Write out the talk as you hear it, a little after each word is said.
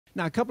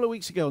Now, a couple of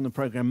weeks ago on the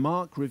program,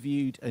 Mark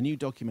reviewed a new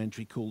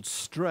documentary called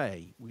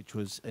Stray, which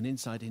was an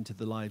insight into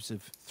the lives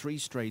of three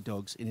stray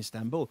dogs in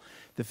Istanbul.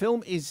 The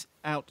film is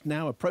out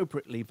now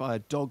appropriately via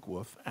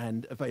Dogwoof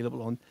and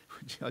available on,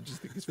 which I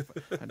just think is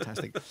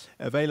fantastic,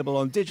 available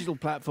on digital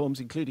platforms,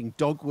 including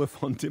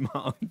Dogwoof on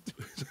Demand,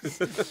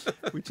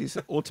 which is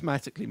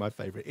automatically my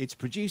favorite. It's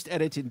produced,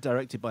 edited, and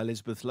directed by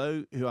Elizabeth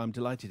Lowe, who I'm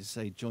delighted to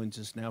say joins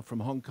us now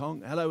from Hong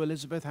Kong. Hello,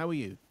 Elizabeth. How are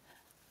you?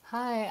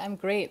 Hi, I'm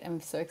great.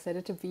 I'm so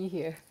excited to be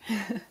here.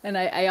 And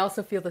I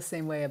also feel the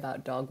same way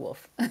about Dogwolf,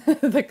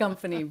 the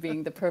company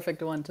being the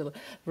perfect one to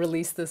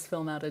release this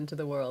film out into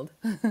the world.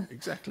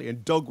 Exactly,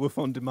 and Dogwoof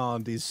on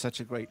Demand is such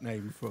a great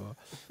name for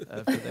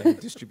their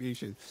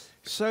distribution.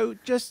 So,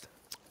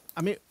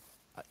 I mean,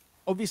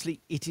 obviously,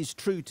 it is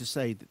true to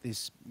say that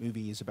this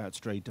movie is about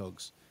stray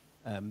dogs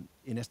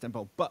in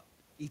Istanbul, but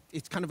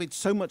it's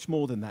so much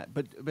more than that.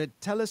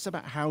 But tell us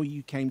about how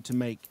you came to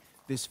make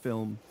this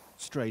film,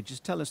 Stray.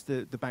 Just tell us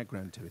the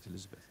background to it,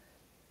 Elizabeth.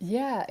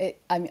 Yeah,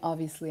 I mean,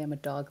 obviously, I'm a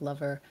dog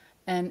lover,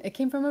 and it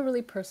came from a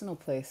really personal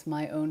place.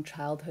 My own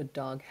childhood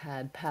dog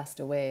had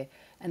passed away,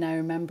 and I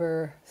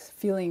remember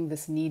feeling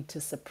this need to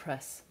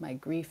suppress my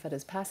grief at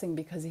his passing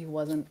because he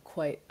wasn't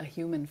quite a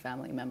human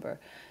family member.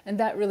 And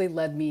that really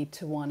led me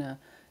to want to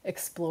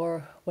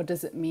explore what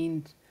does it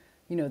mean,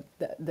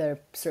 there are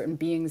certain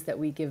beings that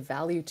we give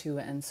value to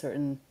and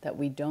certain that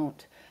we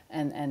don't,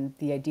 and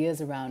the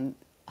ideas around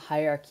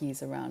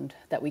hierarchies around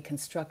that we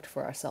construct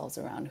for ourselves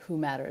around who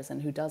matters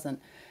and who doesn't.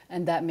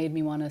 And that made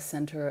me want to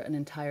center an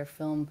entire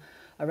film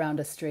around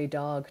a stray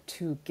dog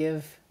to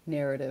give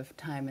narrative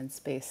time and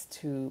space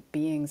to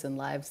beings and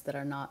lives that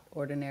are not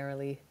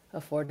ordinarily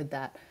afforded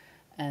that.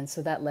 And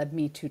so that led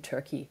me to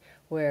Turkey,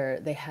 where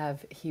they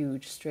have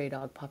huge stray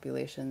dog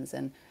populations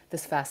and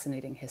this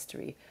fascinating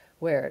history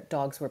where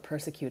dogs were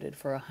persecuted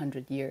for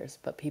 100 years,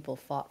 but people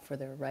fought for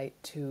their right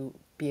to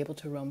be able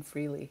to roam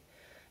freely.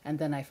 And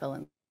then I fell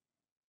in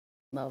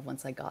love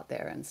once I got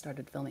there and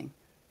started filming.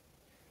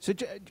 So,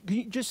 can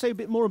you just say a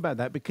bit more about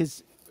that?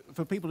 Because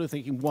for people who are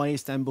thinking, why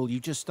Istanbul? You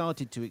just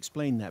started to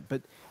explain that,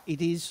 but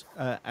it is,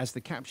 as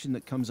the caption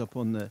that comes up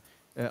on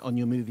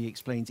your movie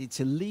explains, it's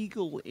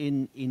illegal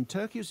in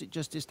Turkey, or is it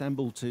just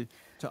Istanbul to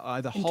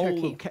either In hold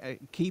or Turkey.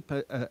 keep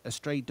a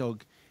stray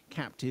dog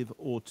captive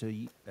or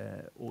to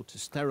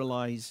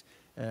sterilize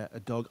a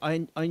dog?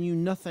 I knew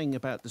nothing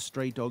about the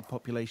stray dog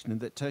population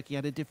and that Turkey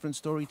had a different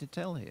story to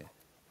tell here.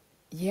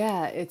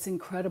 Yeah, it's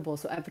incredible.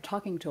 So I've been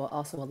talking to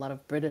also a lot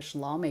of British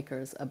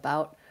lawmakers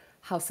about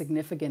how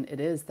significant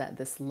it is that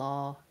this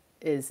law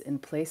is in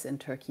place in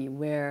Turkey,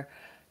 where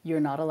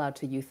you're not allowed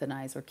to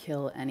euthanize or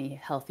kill any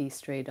healthy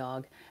stray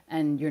dog,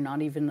 and you're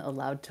not even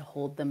allowed to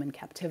hold them in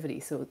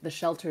captivity. So the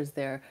shelters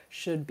there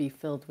should be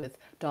filled with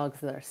dogs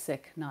that are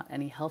sick, not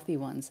any healthy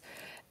ones.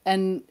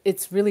 And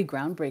it's really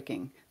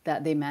groundbreaking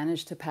that they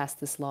managed to pass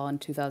this law in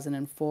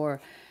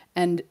 2004.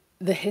 And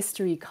the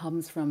history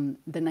comes from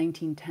the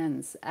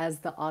 1910s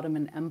as the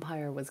Ottoman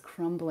Empire was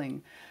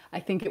crumbling.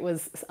 I think it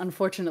was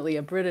unfortunately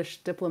a British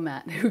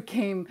diplomat who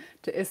came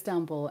to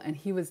Istanbul, and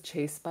he was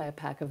chased by a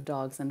pack of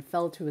dogs and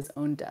fell to his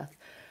own death.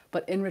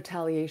 But in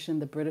retaliation,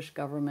 the British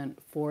government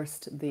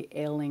forced the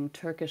ailing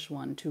Turkish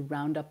one to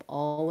round up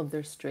all of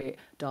their stray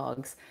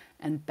dogs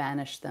and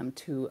banish them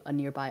to a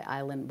nearby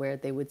island where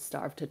they would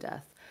starve to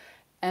death.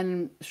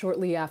 And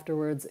shortly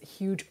afterwards,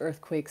 huge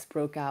earthquakes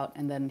broke out,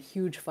 and then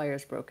huge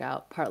fires broke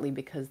out, partly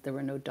because there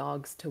were no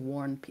dogs to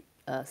warn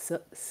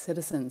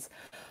citizens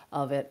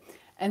of it.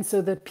 And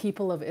so the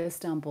people of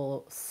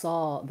Istanbul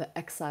saw the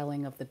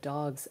exiling of the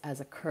dogs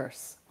as a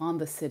curse on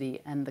the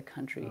city and the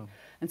country. Oh.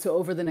 And so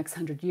over the next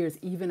 100 years,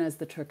 even as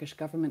the Turkish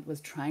government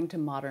was trying to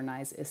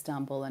modernize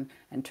Istanbul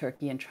and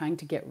Turkey and trying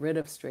to get rid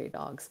of stray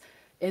dogs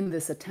in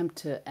this attempt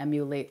to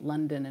emulate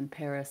London and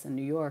Paris and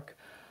New York,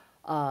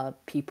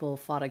 people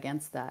fought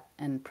against that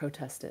and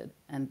protested,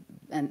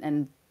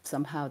 and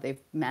somehow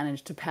they've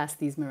managed to pass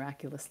these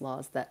miraculous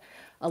laws that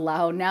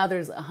allow, now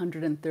there's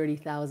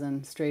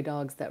 130,000 stray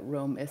dogs that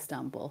roam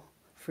Istanbul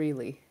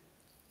freely.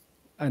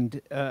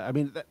 And I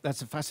mean,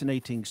 that's a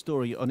fascinating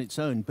story on its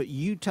own. But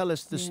you tell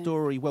us the Yeah,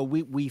 story. Well,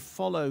 we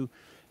follow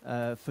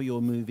for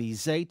your movie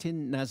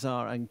Zeytin,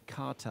 Nazar, and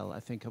Kartel.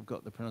 I think I've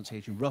got the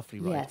pronunciation roughly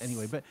right.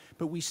 Anyway, yes,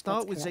 but we that's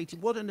start with correct.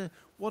 Zeytin.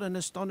 What an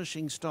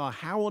astonishing star!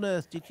 How on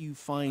earth did you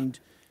find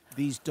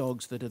these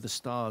dogs that are the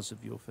stars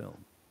of your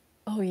film?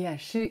 Oh yeah,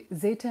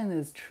 Zeytin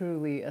is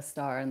truly a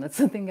star, and that's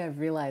something I've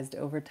realized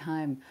over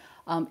time.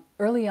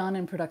 Early on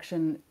in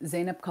production,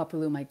 Zeynep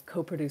Kapulu, my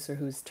co-producer,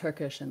 who's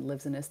Turkish and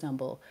lives in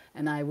Istanbul,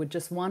 and I would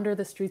just wander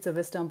the streets of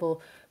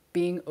Istanbul,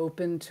 being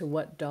open to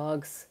what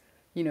dogs,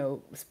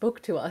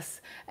 spoke to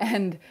us.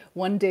 And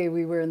one day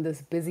we were in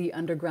this busy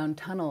underground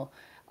tunnel,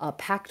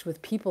 packed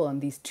with people,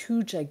 and these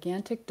two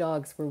gigantic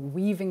dogs were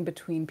weaving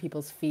between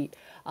people's feet,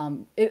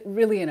 it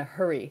really in a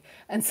hurry.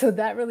 And so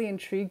that really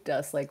intrigued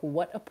us. Like,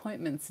 what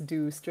appointments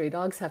do stray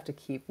dogs have to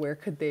keep? Where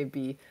could they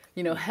be,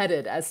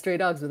 headed as stray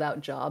dogs without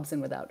jobs and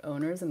without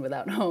owners and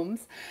without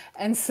homes?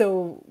 And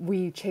so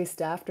we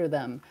chased after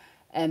them.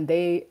 And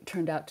they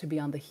turned out to be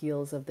on the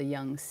heels of the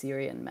young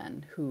Syrian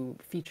men who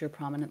feature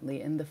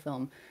prominently in the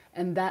film.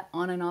 And that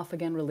on and off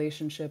again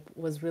relationship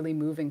was really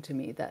moving to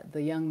me, that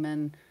the young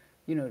men,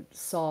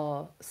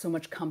 saw so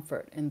much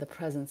comfort in the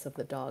presence of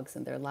the dogs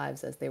in their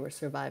lives as they were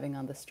surviving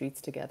on the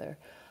streets together.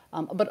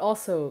 But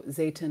also,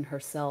 Zayton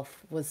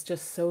herself was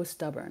just so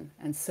stubborn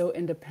and so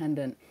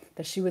independent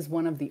that she was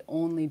one of the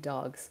only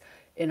dogs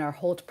in our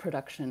whole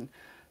production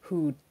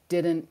who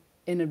didn't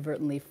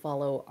inadvertently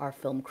follow our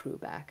film crew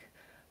back.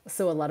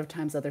 So a lot of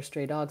times other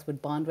stray dogs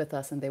would bond with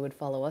us and they would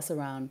follow us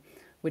around,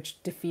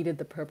 which defeated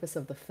the purpose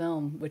of the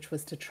film, which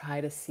was to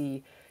try to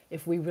see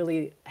if we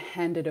really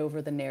handed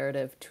over the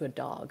narrative to a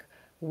dog,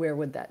 where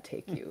would that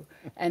take you?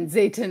 And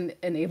Zayton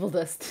enabled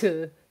us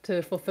to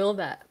fulfill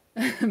that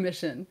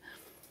mission.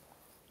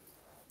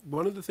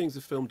 One of the things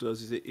the film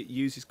does is it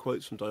uses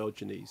quotes from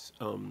Diogenes,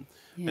 and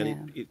Yeah.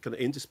 it kind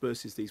of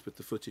intersperses these with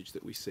the footage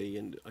that we see.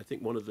 And I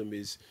think one of them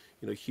is,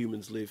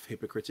 humans live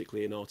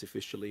hypocritically and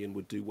artificially and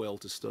would do well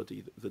to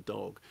study the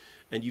dog.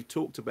 And you've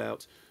talked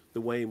about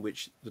the way in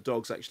which the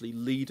dogs actually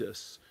lead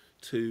us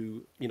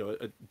to,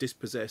 a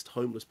dispossessed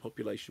homeless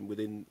population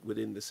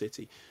within the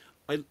city.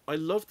 I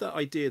love that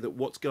idea that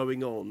what's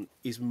going on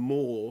is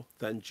more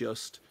than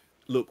just,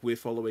 look, we're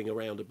following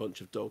around a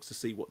bunch of dogs to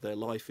see what their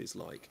life is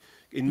like.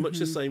 In much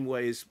the same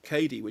way as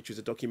Katie, which was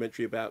a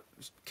documentary about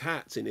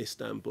cats in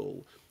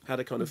Istanbul, had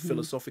a kind of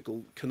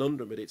philosophical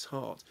conundrum at its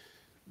heart.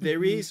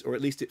 There is, or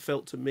at least it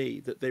felt to me,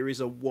 that there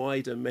is a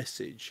wider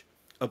message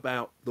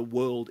about the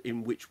world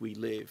in which we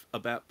live,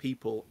 about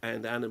people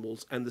and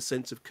animals and the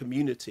sense of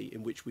community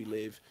in which we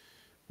live,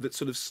 that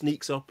sort of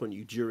sneaks up on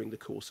you during the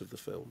course of the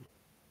film.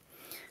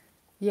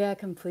 Yeah,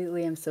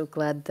 completely. I'm so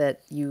glad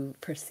that you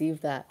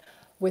perceive that.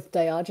 With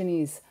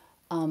Diogenes,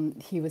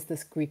 he was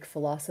this Greek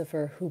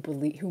philosopher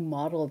who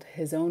modeled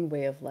his own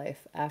way of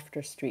life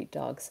after street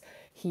dogs.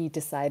 He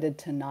decided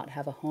to not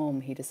have a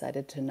home. He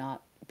decided to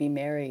not be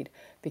married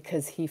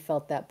because he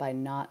felt that by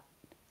not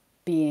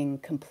being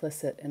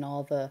complicit in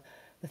all the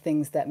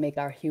things that make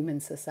our human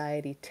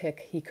society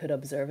tick, he could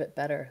observe it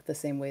better, the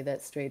same way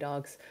that stray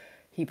dogs,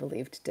 he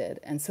believed, did.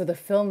 And so the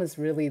film is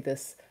really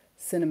this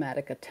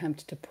cinematic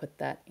attempt to put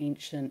that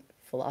ancient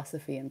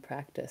philosophy in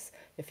practice.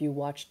 If you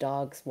watch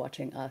dogs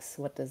watching us,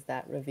 what does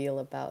that reveal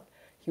about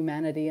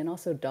humanity and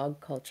also dog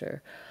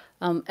culture?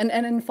 And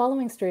in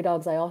following stray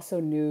dogs, I also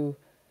knew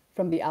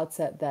from the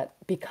outset that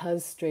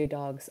because stray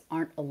dogs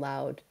aren't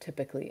allowed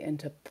typically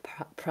into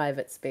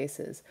private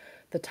spaces,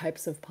 the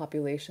types of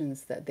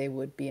populations that they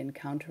would be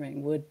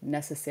encountering would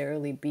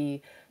necessarily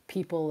be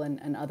people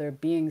and other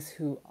beings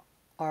who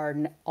are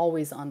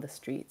always on the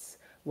streets,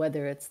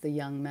 whether it's the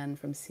young men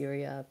from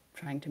Syria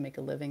trying to make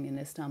a living in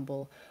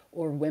Istanbul,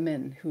 or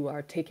women who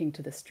are taking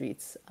to the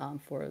streets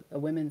for a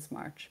women's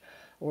march,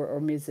 or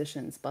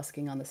musicians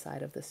busking on the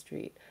side of the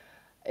street.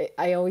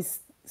 I always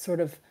sort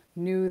of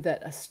knew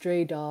that a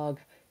stray dog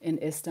in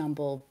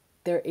Istanbul,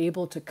 they're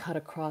able to cut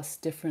across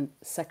different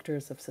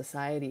sectors of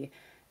society,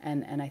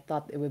 and I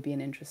thought it would be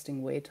an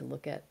interesting way to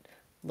look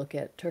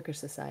at Turkish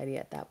society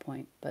at that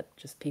point, but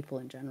just people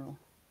in general.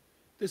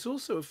 There's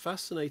also a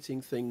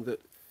fascinating thing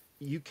that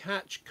you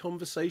catch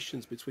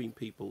conversations between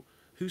people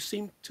who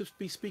seem to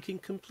be speaking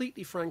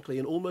completely frankly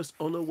and almost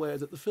unaware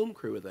that the film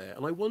crew are there.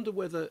 And I wonder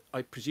whether,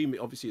 I presume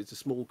obviously it's a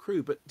small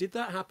crew, but did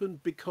that happen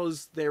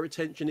because their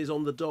attention is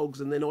on the dogs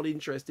and they're not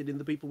interested in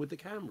the people with the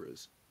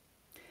cameras?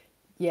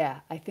 Yeah,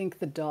 I think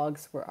the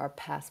dogs were our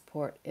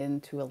passport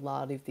into a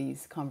lot of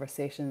these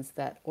conversations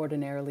that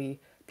ordinarily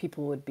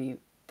people would be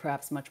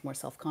perhaps much more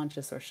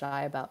self-conscious or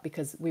shy about,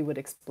 because we would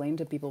explain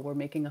to people we're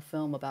making a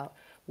film about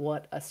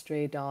what a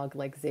stray dog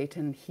like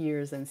Zayton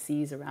hears and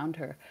sees around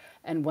her.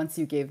 And once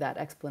you gave that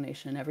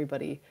explanation,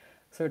 everybody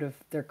sort of,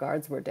 their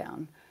guards were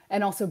down.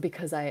 And also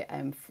because I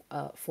am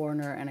a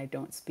foreigner and I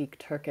don't speak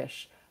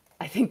Turkish,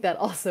 I think that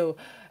also,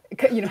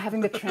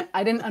 having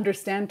I didn't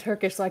understand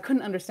Turkish, so I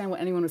couldn't understand what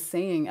anyone was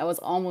saying. I was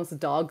almost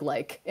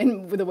dog-like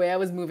in the way I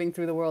was moving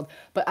through the world.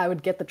 But I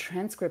would get the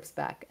transcripts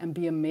back and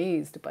be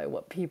amazed by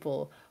what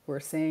people were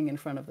saying in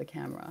front of the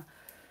camera.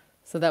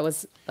 So that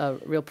was a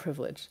real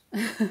privilege.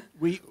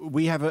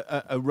 We have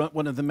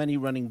one of the many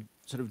running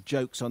sort of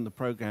jokes on the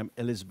program,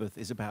 Elizabeth,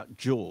 is about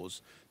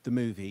Jaws, the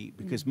movie,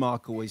 because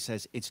Mark always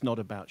says it's not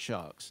about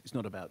sharks, it's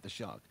not about the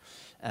shark,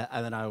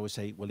 and then I always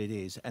say, well, it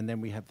is, and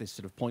then we have this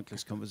sort of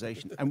pointless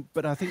conversation.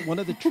 But I think one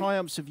of the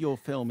triumphs of your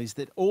film is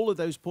that all of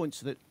those points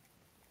that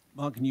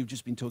Mark and you've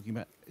just been talking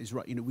about is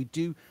right.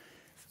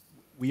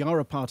 We are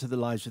a part of the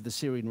lives of the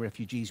Syrian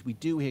refugees. We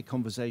do hear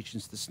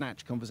conversations, the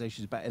snatch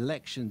conversations about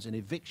elections and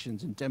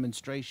evictions and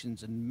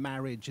demonstrations and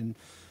marriage and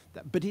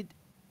that.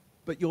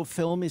 But your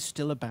film is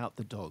still about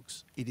the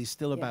dogs. It is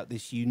still about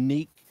this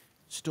unique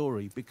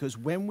story, because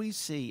when we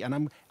see,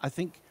 and I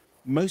think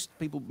most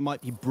people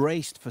might be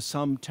braced for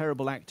some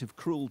terrible act of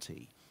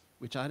cruelty,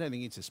 which I don't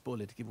think it's a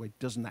spoiler to give away,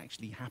 doesn't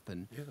actually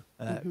happen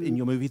in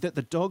your movie, that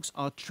the dogs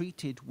are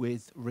treated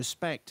with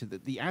respect,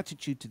 that the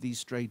attitude to these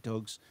stray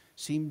dogs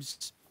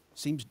seems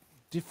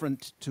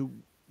different to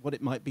what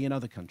it might be in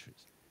other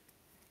countries.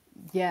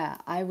 Yeah,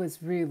 I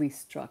was really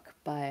struck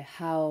by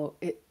how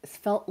it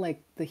felt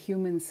like the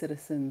human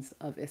citizens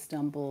of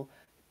Istanbul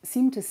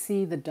seemed to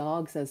see the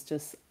dogs as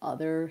just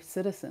other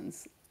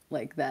citizens,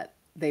 like that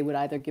they would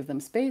either give them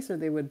space or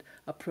they would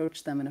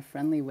approach them in a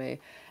friendly way.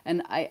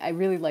 And I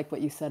really like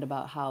what you said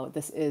about how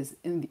this is,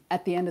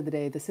 at the end of the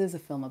day, this is a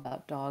film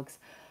about dogs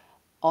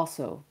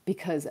also,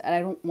 because and I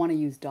don't want to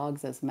use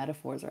dogs as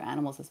metaphors or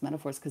animals as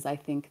metaphors, because I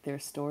think their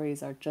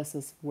stories are just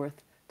as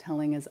worth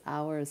telling as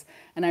ours.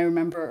 And I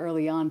remember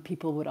early on,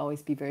 people would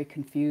always be very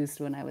confused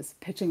when I was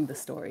pitching the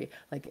story.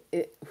 Like,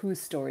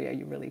 whose story are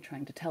you really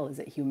trying to tell? Is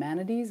it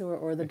humanity's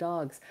or the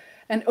dogs?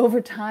 And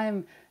over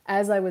time,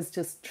 as I was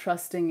just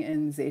trusting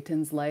in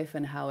Zeytin's life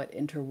and how it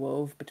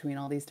interwove between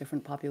all these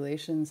different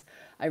populations,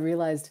 I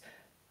realized,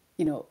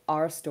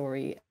 our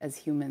story as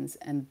humans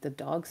and the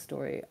dog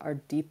story are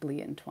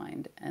deeply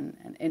entwined and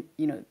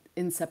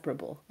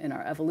inseparable in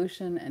our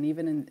evolution and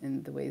even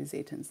in the way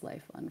Zeytin's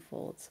life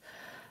unfolds.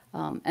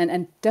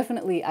 And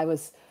definitely I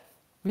was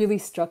really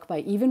struck by,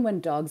 even when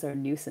dogs are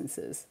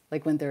nuisances,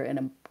 like when they're in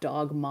a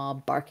dog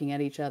mob barking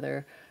at each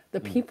other, the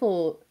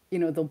people,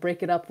 they'll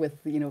break it up with,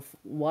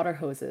 water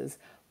hoses,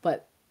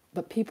 but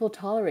people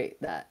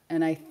tolerate that.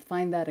 And I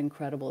find that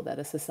incredible that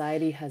a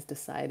society has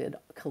decided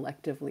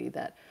collectively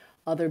that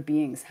other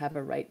beings have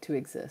a right to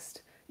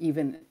exist,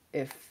 even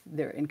if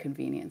they're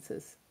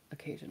inconveniences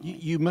occasionally.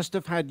 You must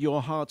have had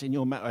your heart in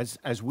your mouth,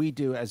 as we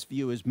do as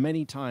viewers,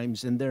 many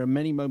times. And there are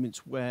many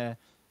moments where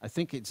I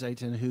think it's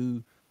Zeytin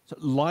who sort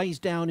of lies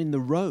down in the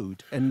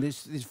road, and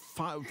there's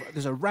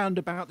a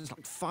roundabout, there's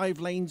like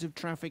 5 lanes of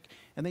traffic,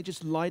 and they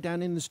just lie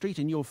down in the street,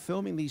 and you're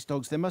filming these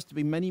dogs. There must have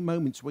been many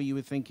moments where you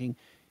were thinking,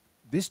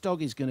 this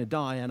dog is going to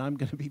die, and I'm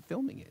going to be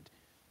filming it.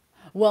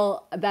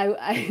 Well,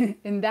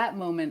 in that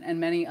moment and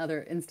many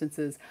other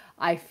instances,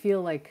 I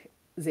feel like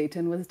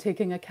Zeytin was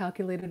taking a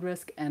calculated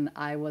risk, and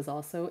I was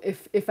also.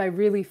 If I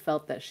really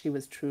felt that she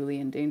was truly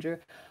in danger,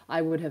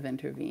 I would have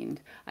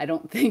intervened. I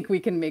don't think we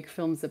can make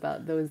films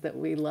about those that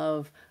we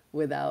love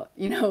without,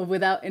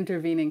 without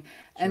intervening. Sure.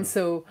 And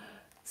so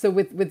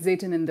with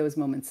Zeytin in those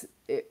moments,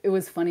 it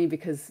was funny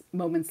because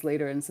moments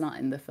later, and it's not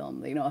in the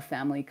film, a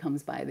family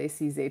comes by, they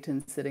see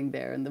Zeytin sitting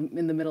there in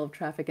the middle of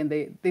traffic, and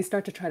they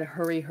start to try to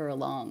hurry her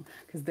along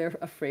because they're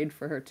afraid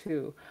for her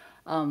too.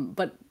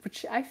 But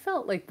I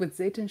felt like with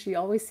Zeytin, she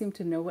always seemed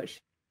to know what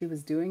she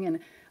was doing, and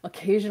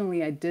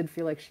occasionally I did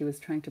feel like she was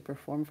trying to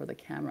perform for the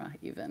camera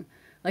even.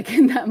 Like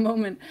in that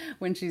moment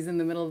when she's in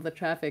the middle of the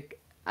traffic,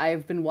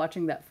 I've been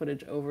watching that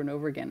footage over and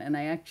over again, and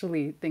I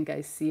actually think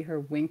I see her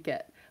wink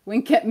at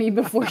me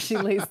before she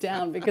lays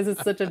down, because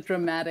it's such a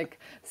dramatic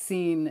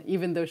scene,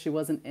 even though she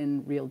wasn't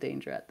in real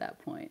danger at that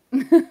point.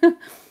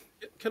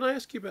 Can I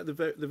ask you about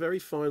the very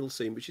final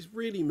scene, which is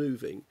really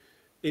moving,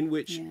 in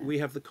which Yeah. we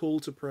have the call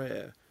to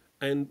prayer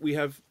and we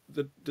have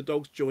the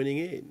dogs joining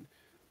in?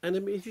 And I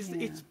mean,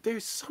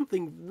 there's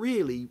something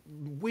really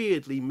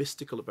weirdly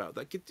mystical about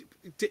that.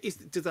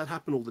 Did that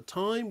happen all the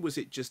time? Was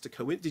it just a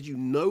coincidence? Did you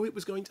know it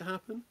was going to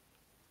happen?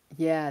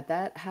 Yeah,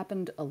 that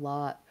happened a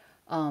lot.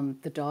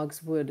 The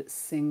dogs would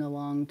sing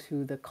along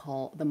to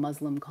the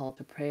Muslim call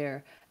to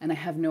prayer, and I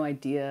have no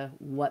idea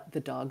what the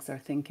dogs are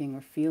thinking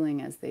or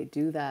feeling as they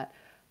do that.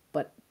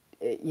 But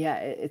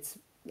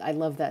I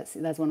love that.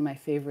 That's one of my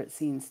favorite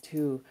scenes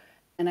too.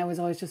 And I was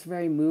always just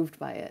very moved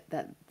by it,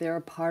 that they're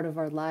a part of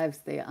our lives.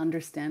 They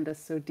understand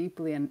us so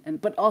deeply,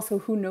 but also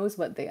who knows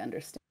what they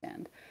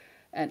understand.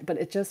 But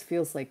it just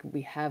feels like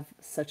we have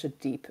such a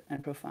deep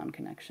and profound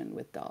connection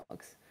with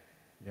dogs.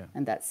 Yeah.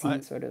 And that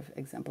scene sort of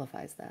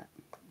exemplifies that.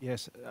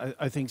 Yes,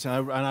 I think so.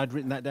 And I'd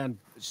written that down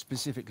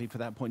specifically for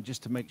that point,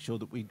 just to make sure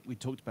that we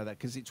talked about that,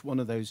 because it's one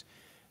of those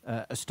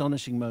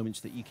astonishing moments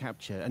that you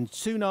capture. And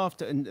soon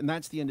after, and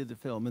that's the end of the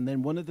film, and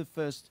then one of the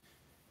first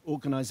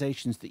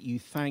organizations that you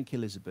thank,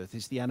 Elizabeth,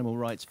 is the Animal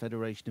Rights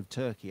Federation of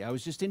Turkey. I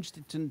was just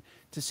interested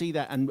to see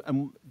that, and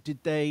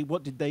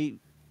what did they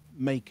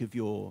make of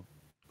your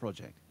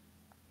project?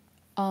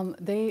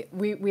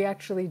 We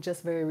actually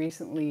just very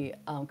recently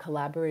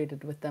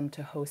collaborated with them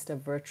to host a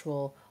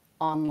virtual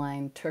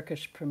online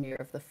Turkish premiere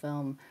of the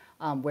film,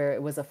 where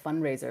it was a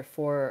fundraiser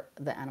for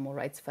the Animal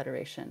Rights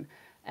Federation.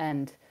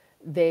 And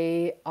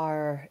they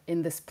are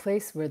in this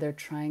place where they're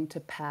trying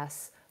to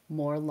pass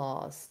more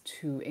laws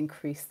to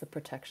increase the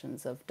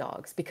protections of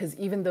dogs. Because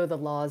even though the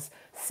laws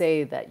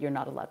say that you're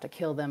not allowed to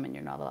kill them and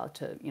you're not allowed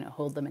to,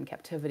 hold them in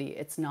captivity,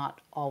 it's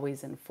not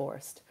always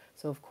enforced.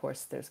 So of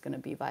course there's going to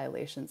be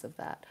violations of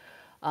that.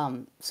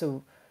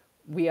 So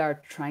we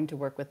are trying to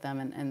work with them,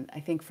 and I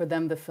think for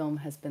them the film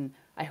has been,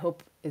 I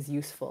hope, is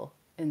useful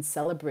in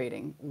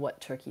celebrating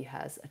what Turkey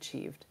has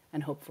achieved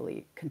and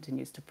hopefully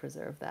continues to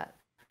preserve that.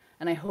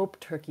 And I hope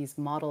Turkey's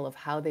model of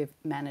how they've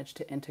managed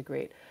to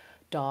integrate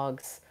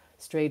dogs,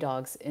 stray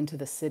dogs, into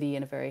the city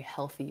in a very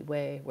healthy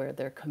way, where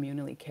they're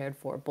communally cared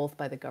for both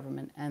by the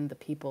government and the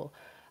people,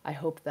 I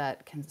hope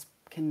that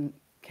can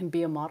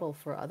be a model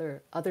for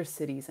other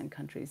cities and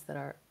countries that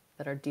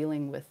are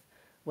dealing with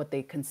what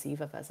they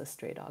conceive of as a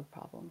stray dog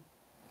problem.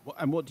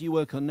 And what do you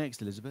work on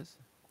next, Elizabeth?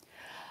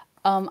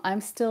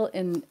 I'm still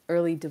in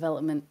early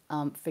development,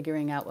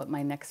 figuring out what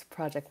my next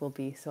project will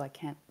be, so I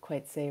can't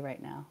quite say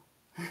right now.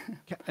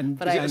 And,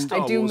 But Is it a I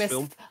Star do Wars miss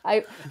film?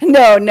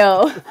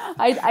 no.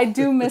 I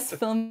do miss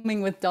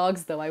filming with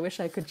dogs though. I wish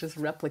I could just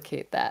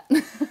replicate that.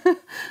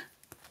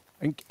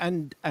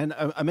 and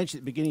I mentioned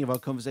at the beginning of our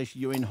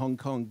conversation you're in Hong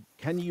Kong.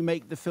 Can you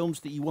make the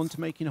films that you want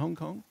to make in Hong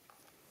Kong?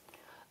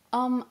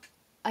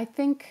 I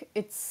think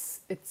it's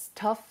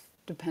tough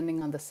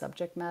depending on the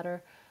subject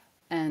matter,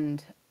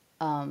 and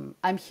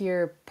I'm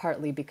here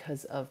partly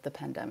because of the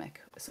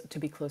pandemic, so to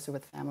be closer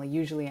with family.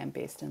 Usually, I'm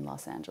based in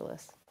Los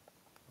Angeles.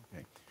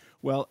 Okay.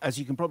 Well, as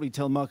you can probably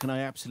tell, Mark and I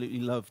absolutely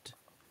loved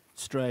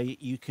Stray.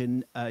 You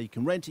can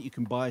rent it, you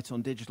can buy it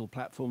on digital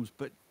platforms,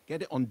 but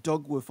get it on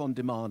Dog Wolf on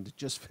demand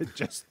just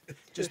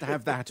to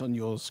have that on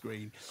your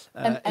screen.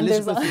 And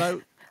there's Elizabeth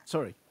Lowe,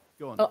 sorry,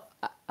 go on. Oh,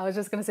 I was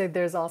just going to say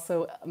there's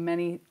also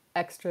many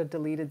extra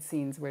deleted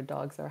scenes where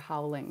dogs are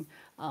howling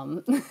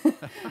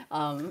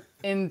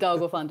in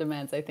Dog Wolf on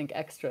Demand's, I think,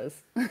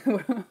 extras.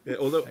 Yeah,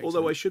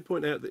 although I should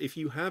point out that if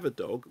you have a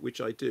dog, which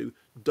I do,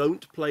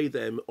 don't play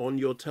them on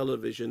your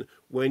television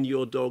when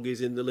your dog is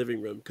in the living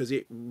room, because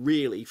it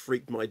really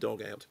freaked my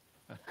dog out.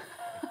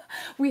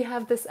 We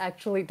have this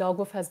actually, Dog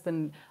Wolf has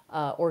been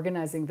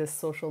organizing this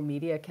social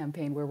media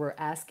campaign where we're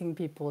asking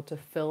people to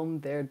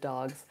film their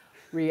dogs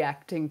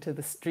reacting to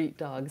the street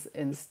dogs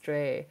in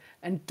Stray.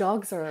 And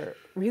dogs are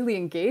really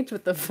engaged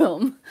with the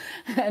film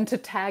and to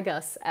tag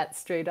us at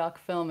Stray Dog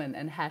Film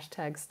and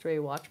hashtag Stray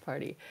Watch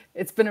Party.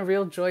 It's been a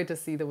real joy to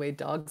see the way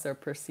dogs are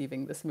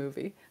perceiving this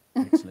movie.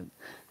 Excellent.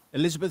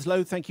 Elizabeth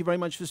Lowe, thank you very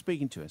much for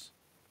speaking to us.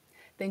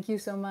 Thank you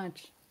so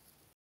much.